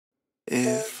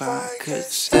If I could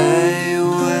stay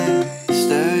away,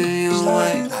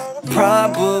 I'd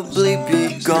probably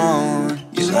be gone.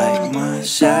 You're like my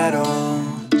shadow.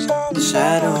 You're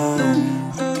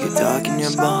dark and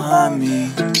you're behind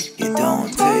me. You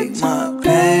don't take my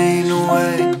pain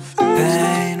away,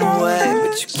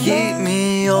 but you keep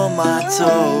me on my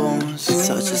toes. It's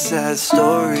such a sad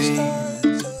story.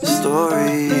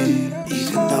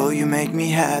 Even though you make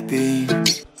me happy,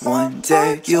 one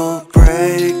day you'll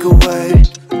break away,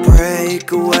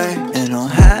 and I'll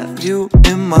have you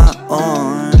in my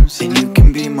arms, and you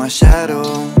can be my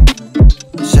shadow.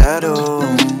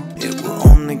 It will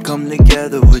only come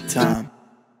together with time.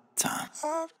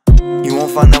 You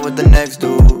won't find out with the next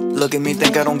dude. Look at me,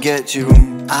 think I don't get you.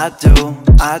 I do.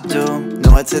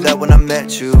 No, I'd say that when I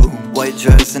met you. White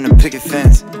dress and a picket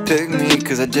fence. Pick me,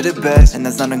 cause I did it best. And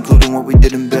that's not including what we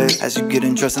did in bed. As you get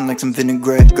undressing like some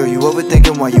vinegrette. Girl, you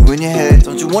overthinking while you in your head.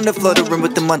 Don't you wanna fluttering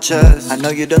within my chest? I know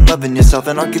you're done loving yourself,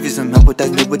 and I'll give you some help with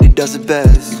that. Nobody does it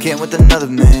best. You can't with another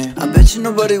man. I bet you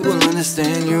nobody will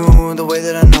understand you the way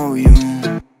that I know you.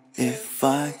 If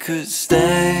I could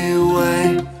stay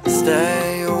away,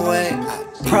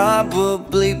 I'd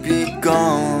probably be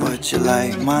gone. But you're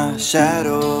like my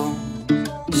shadow.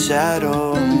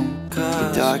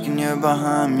 You're dark and you're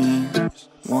behind me.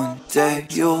 One day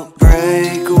you'll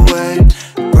break away,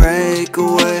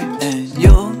 and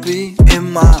you'll be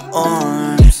in my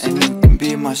arms, and you can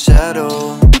be my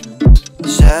shadow.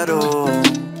 It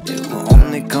will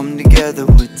only come together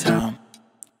with time.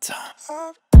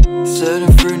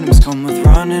 Certain freedoms come with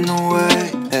running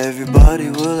away. Everybody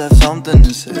will have something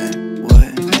to say.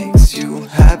 What makes you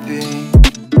happy?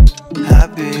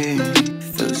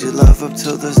 Fills your love up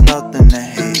till there's nothing to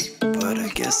hate. But I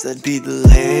guess that'd be the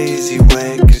lazy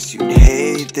way, cause you'd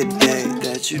hate the day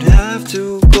that you'd have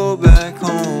to go back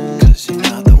home. Cause you're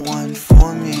not the one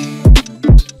for me.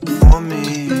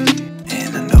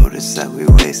 And I notice that we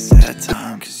wasted our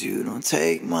time, cause you don't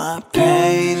take my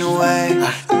pain away.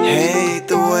 I hate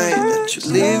the way that you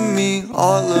leave me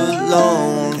all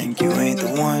alone. Think you ain't the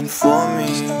one for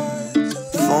me.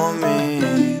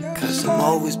 Cause I'm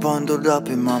always bundled up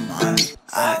in my mind.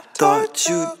 I thought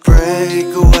you'd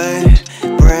break away,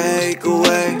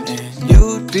 and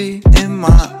you'd be in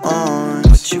my arms.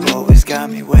 But you always got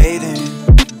me waiting.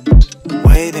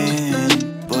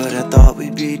 But I thought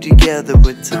we'd be together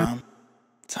with time.